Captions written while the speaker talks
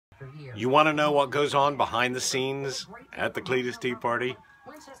You want to know what goes on behind the scenes at the Cletus Tea Party?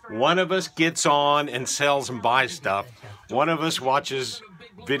 One of us gets on and sells and buys stuff. One of us watches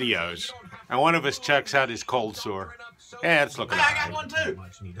videos. And one of us checks out his cold sore. Yeah, it's looking I got one too.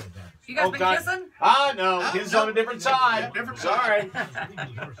 You guys been kissing? Ah, no. His on a different side. Different Sorry.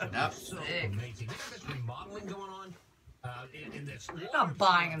 Not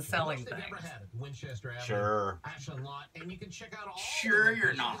buying and selling things. Sure. Sure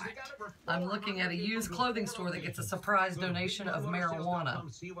you're not. I'm looking at a used clothing store that gets a surprise donation of marijuana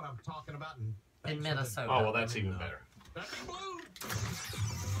in Minnesota. Oh, well, that's even better.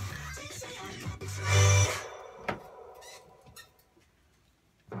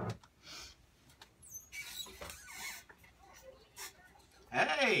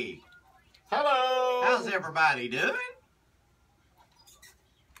 Hey, Hello. how's everybody doing?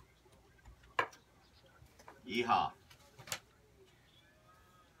 Yeehaw.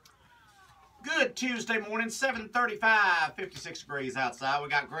 Good Tuesday morning, 7:35, 56 degrees outside. We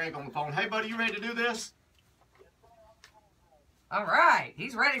got Greg on the phone. Hey, buddy, you ready to do this? All right,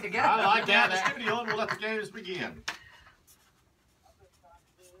 he's ready to go. I like that. The studio, and we'll let the games begin.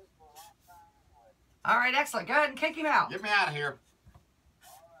 All right, excellent. Go ahead and kick him out. Get me out of here.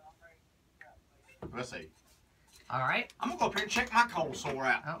 Let's see. All right. I'm going to go up here and check my cold sore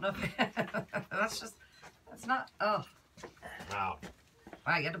out. I don't know if that's not, oh. Wow.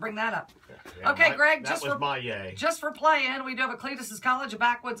 Wow, you had to bring that up. Yeah, Okay, Greg, that was my yay. just for playing, we do have a Cletus's College of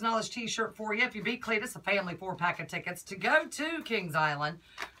Backwoods Knowledge t-shirt for you. If you beat Cletus, a family 4-pack of tickets to go to Kings Island.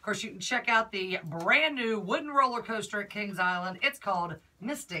 Of course, you can check out the brand new wooden roller coaster at Kings Island. It's called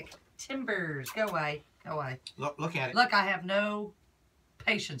Mystic Timbers. Go away. Go away. Look at it. Look, I have no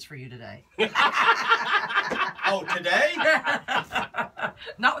patience for you today. Oh, today?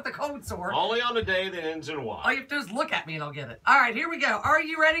 Not with the cold sore. Only on a day that ends in Y. All you have to do is look at me and I'll get it. All right, here we go. Are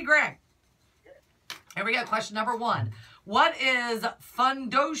you ready, Greg? Here we go. Question number 1. What is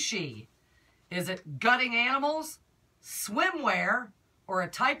fundoshi? Is it gutting animals, swimwear, or a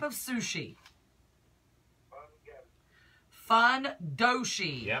type of sushi?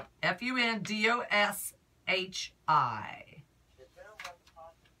 Fundoshi. Yep. F-U-N-D-O-S-H-I.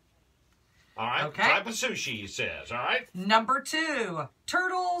 All right. Okay. Type of sushi, he says. All right. Number 2,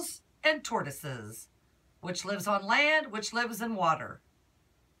 turtles and tortoises. Which lives on land, which lives in water?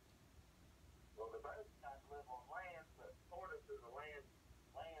 Well, the both kind of live on land, but tortoise is a land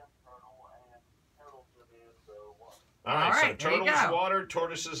turtle, and turtles live in the water. All right. All right, So there you turtles go. water,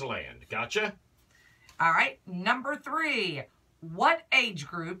 tortoises land. Gotcha. All right, number 3. What age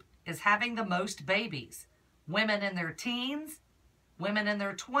group is having the most babies? Women in their teens, women in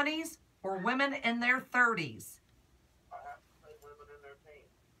their 20s, or women in their 30s? I have to say women in their teens.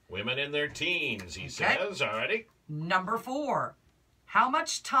 Women in their teens, he Okay. says. All righty. Number 4. How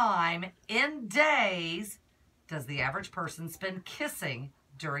much time in days does the average person spend kissing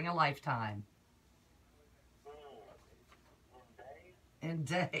during a lifetime? In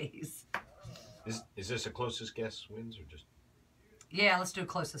days. Is this a closest guess wins or just? Yeah, let's do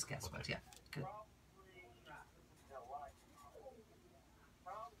closest guess. But yeah, good.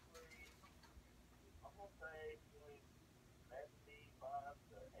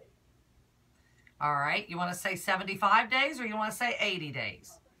 All right, you want to say 75 days or you want to say 80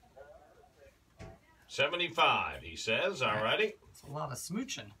 days? 75, he says. All righty. It's a lot of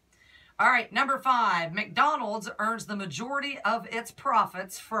smooching. All right, number 5. McDonald's earns the majority of its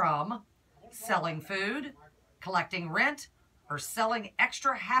profits from selling food, collecting rent, or selling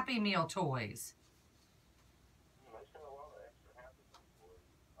extra Happy Meal toys.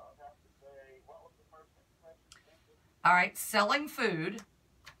 All right, selling food,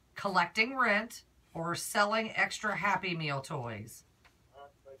 collecting rent, or selling extra Happy Meal toys.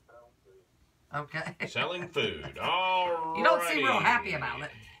 Okay. Selling food. All right. You don't seem real happy about it.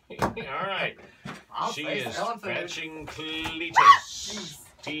 All right. I'll She say is selling food. fetching Cletus.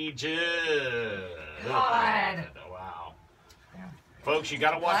 Teacher. God. Wow. Folks, you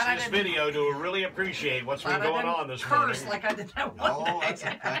got to watch Glad I this didn't- video to really appreciate what's been Glad I going didn't on this curse morning. like I did that one Oh, day. that's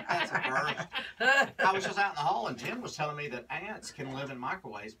a first. I was just out in the hall, and Tim was telling me that ants can live in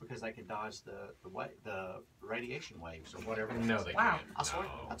microwaves because they can dodge the radiation waves or whatever. No, they Wow. can't. I swear,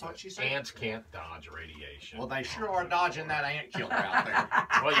 No. that's what she said. Ants can't dodge radiation. Well, they sure are dodging that ant killer out there.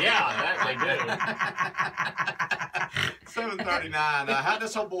 Well, yeah, that they do. 7:39. How'd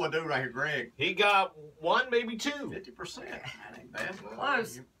this old boy do right here, Greg? He got 1, maybe 2. 50%. That ain't bad.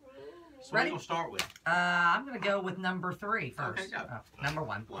 Close. So what are you gonna start with? I'm going to go with number 3 first. Okay, go. Number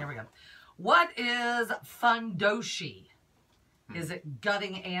 1. Here we go. What is fundoshi? Is it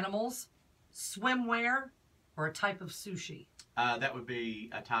gutting animals, swimwear, or a type of sushi? That would be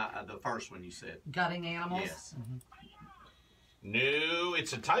the first one you said. Gutting animals? Yes. No,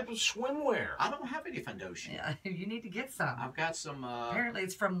 it's a type of swimwear. I don't have any Fundoshi. Yeah, you need to get some. I've got some. Apparently,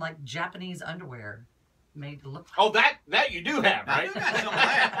 it's from like Japanese underwear, made to look. Oh, that you do have, I right? do got some of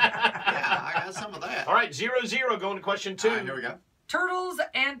that. Yeah, I got some of that. All right, 0-0. Going to question 2. All right, here we go. Turtles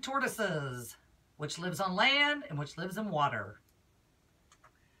and tortoises. Which lives on land and which lives in water?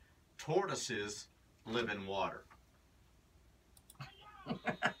 Tortoises live in water.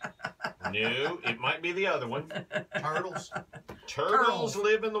 No, it might be the other one. Turtles. Turtles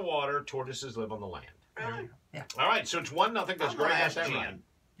live in the water. Tortoises live on the land. Really? Yeah. All right, so it's 1-0 because I'm Greg gonna got ask that Jen. right.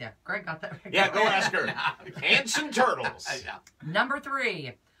 Yeah, Greg got that right. Yeah, go ask her. No. Ants and turtles. Yeah. Number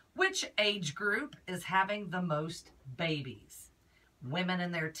 3. Which age group is having the most babies? Women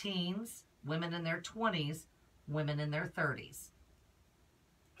in their teens, women in their 20s, women in their 30s.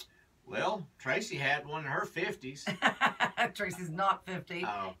 Well, Tracy had one in her 50s. Tracy's not 50,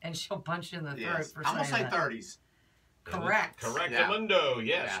 Oh. and she'll punch you in the throat Yes. for I'm going to say saying that. 30s. Correct. Correct, Yeah. Amundo.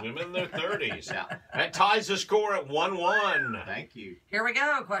 Yes, Yeah. women in their 30s. Yeah. That ties the score at 1-1. Thank you. Here we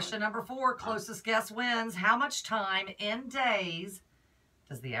go. Question number 4. Closest guess wins. How much time in days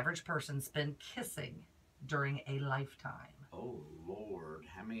does the average person spend kissing during a lifetime? Oh, Lord.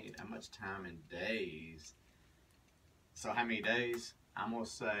 How much time in days? So how many days? I'm going to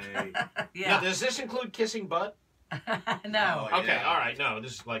say... Now, Yeah. does this include kissing butt? No. Oh, Okay, yeah. all right. No,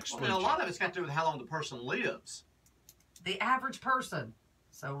 this is like Well, a lot of it's got to do with how long the person lives. The average person.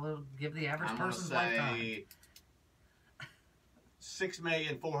 So we'll give the average I'm going to person's lifetime. say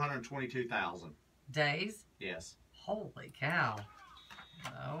 6,422,000. Days? Yes. Holy cow.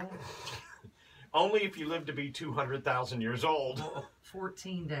 No. Only if you live to be 200,000 years old.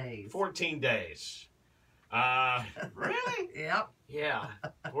 14 days. 14 days. Really? Yep. Yeah,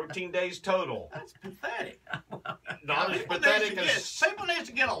 14 days total. That's pathetic. Not as People pathetic need to as... people need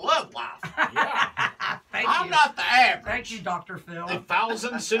to get a love life. Yeah, Thank I'm you. not the average. Thank you, Dr. Phil.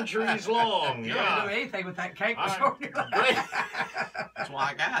 1,000 centuries long. You don't do Yeah. anything with that cake All before right. you're Great. That's why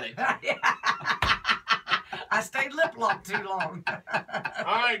I got it. I stayed lip locked too long. All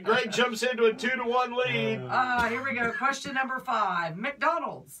right, Greg jumps into a 2-1 lead. Here we go. Question number 5.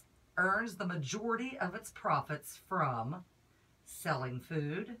 McDonald's earns the majority of its profits from selling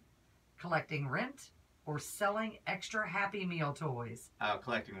food, collecting rent, or selling extra Happy Meal toys.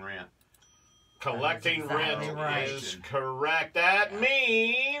 Collecting rent. Collecting That's exactly rent right. is correct. That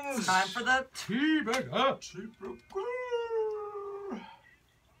means... It's time for the T-Bagger.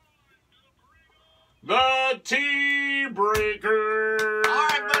 The Tea Breaker. All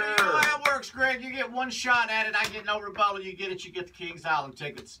right, buddy, you know how it works, Greg. You get one shot at it. I get no rebuttal. You get it. You get the Kings Island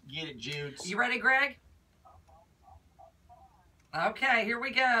tickets. Get it, Judes. You ready, Greg? Okay, here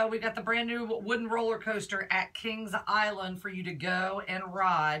we go. We got the brand new wooden roller coaster at Kings Island for you to go and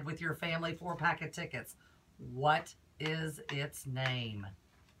ride with your family 4-pack of tickets. What is its name?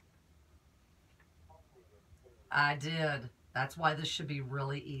 I did. That's why this should be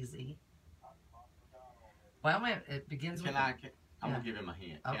really easy. Well, it begins with... I'm Yeah. gonna give him a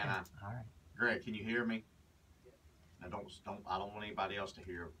hint. Okay, Can I? all right. Greg, can you hear me? Now I don't want anybody else to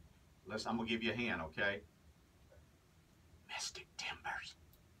hear. I'm gonna give you a hint, okay? Mystic Timbers.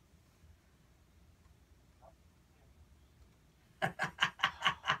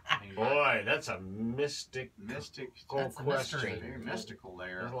 Boy, that's a mystic That's a question. mystery. Very mystical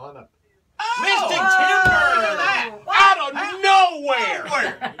there. There's a lot of... Oh, Mystic Timber! Timber! Out of nowhere!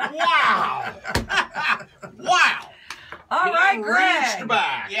 Wow! Wow! All right, He Greg. reached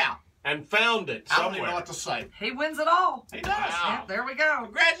back Yeah, and found it I don't even know somewhere. what to say. He wins it all. He does. Wow. Yep, there we go.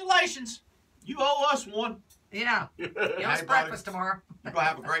 Congratulations. You owe us one. Yeah. Give us Hey, buddy. breakfast tomorrow. You're going to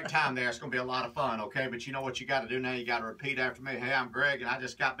have a great time there. It's going to be a lot of fun, okay? But you know what you got to do now? You got to repeat after me. Hey, I'm Greg, and I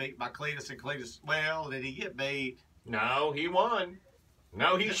just got beat by Cletus. And Cletus, well, did he get beat? No, he won.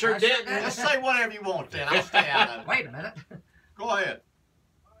 No, he sure I sure didn't. did. Just say whatever you want then. I'll stay out of it. Wait a minute. Go ahead.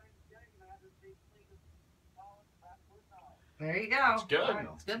 There you go. It's good. All right,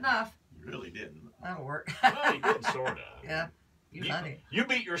 it's good enough. You really didn't. That'll work. Well, he did, sort of. Yeah. You funny. You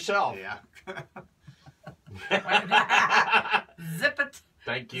beat yourself. Yeah. Zip it.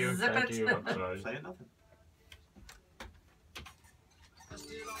 Thank you. Zip Thank it. you. I'm sorry. Saying nothing.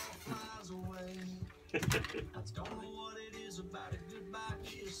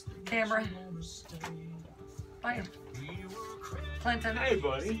 Camera. Bye. Clinton. Hey,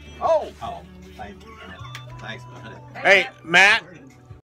 buddy. Oh, thank you. Thanks, buddy. Hey, Matt.